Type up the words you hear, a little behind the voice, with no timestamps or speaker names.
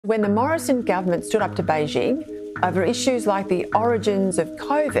When the Morrison government stood up to Beijing over issues like the origins of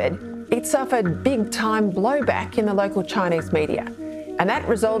COVID, it suffered big-time blowback in the local Chinese media. And that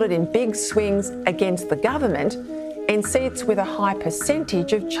resulted in big swings against the government in seats with a high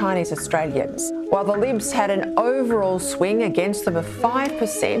percentage of Chinese Australians. While the Libs had an overall swing against them of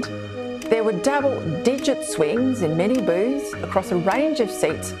 5%, there were double-digit swings in many booths across a range of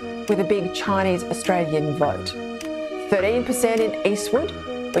seats with a big Chinese Australian vote. 13% in Eastwood,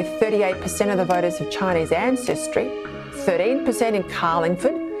 with 38% of the voters have Chinese ancestry, 13% in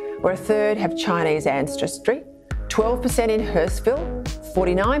Carlingford, where a third have Chinese ancestry, 12% in Hurstville,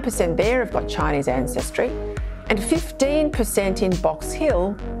 49% there have got Chinese ancestry, and 15% in Box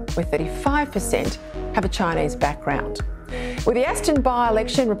Hill, where 35% have a Chinese background. With the Aston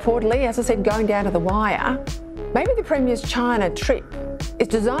by-election reportedly, as I said, going down to the wire, maybe the Premier's China trip is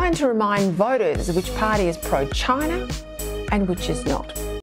designed to remind voters which party is pro-China and which is not.